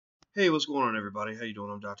Hey, what's going on, everybody? How you doing?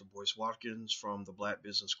 I'm Dr. Boyce Watkins from the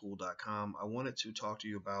blackbusinessschool.com. I wanted to talk to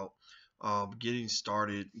you about getting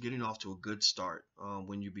started, getting off to a good start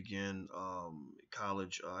when you begin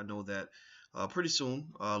college. I know that pretty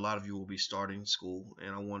soon a lot of you will be starting school,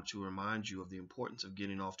 and I want to remind you of the importance of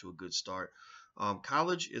getting off to a good start.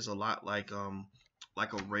 College is a lot like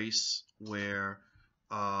a race where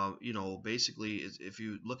basically, if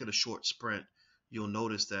you look at a short sprint, you'll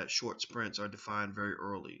notice that short sprints are defined very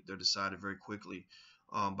early. They're decided very quickly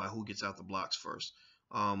by who gets out the blocks first.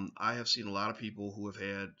 I have seen a lot of people who have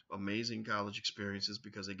had amazing college experiences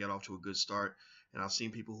because they get off to a good start, and I've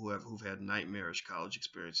seen people who've had nightmarish college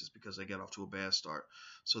experiences because they get off to a bad start.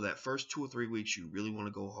 So that first 2 or 3 weeks, you really want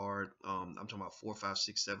to go hard. I'm talking about 4, 5,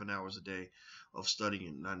 6, 7 hours a day of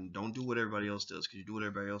studying. And don't do what everybody else does, because you do what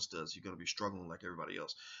everybody else does, you're going to be struggling like everybody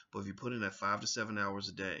else. But if you put in that 5 to 7 hours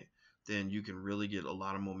a day, then you can really get a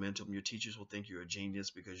lot of momentum. Your teachers will think you're a genius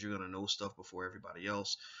because you're going to know stuff before everybody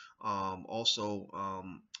else.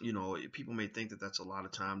 People may think that that's a lot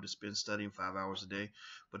of time to spend studying 5 hours a day.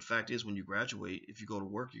 But the fact is, when you graduate, if you go to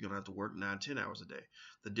work, you're going to have to work 9, 10 hours a day.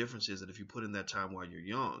 The difference is that if you put in that time while you're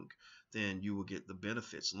young, then you will get the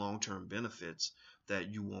benefits, long-term benefits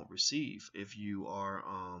that you won't receive if you are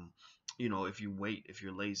if you wait, if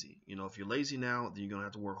you're lazy. If you're lazy now, then you're gonna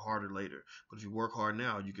have to work harder later. But if you work hard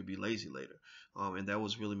now, you could be lazy later. And that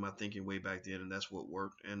was really my thinking way back then, and that's what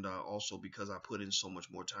worked. And also because I put in so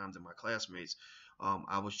much more time than my classmates,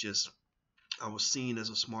 I was seen as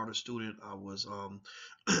a smarter student.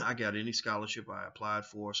 I got any scholarship I applied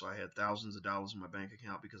for, so I had thousands of dollars in my bank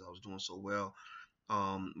account because I was doing so well.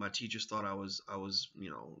 My teachers thought I was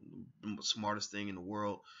the smartest thing in the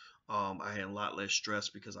world. I had a lot less stress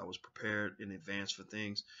because I was prepared in advance for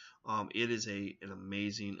things. It is an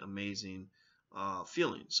amazing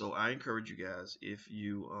feeling. So I encourage you guys, if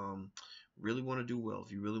you really want to do well,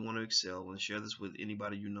 if you really want to excel, and share this with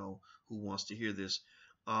anybody you know who wants to hear this.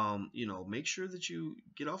 Make sure that you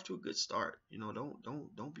get off to a good start.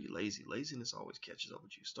 Don't be lazy. Laziness always catches up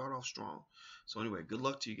with you. Start off strong. So anyway, good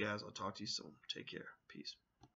luck to you guys. I'll talk to you soon. Take care. Peace.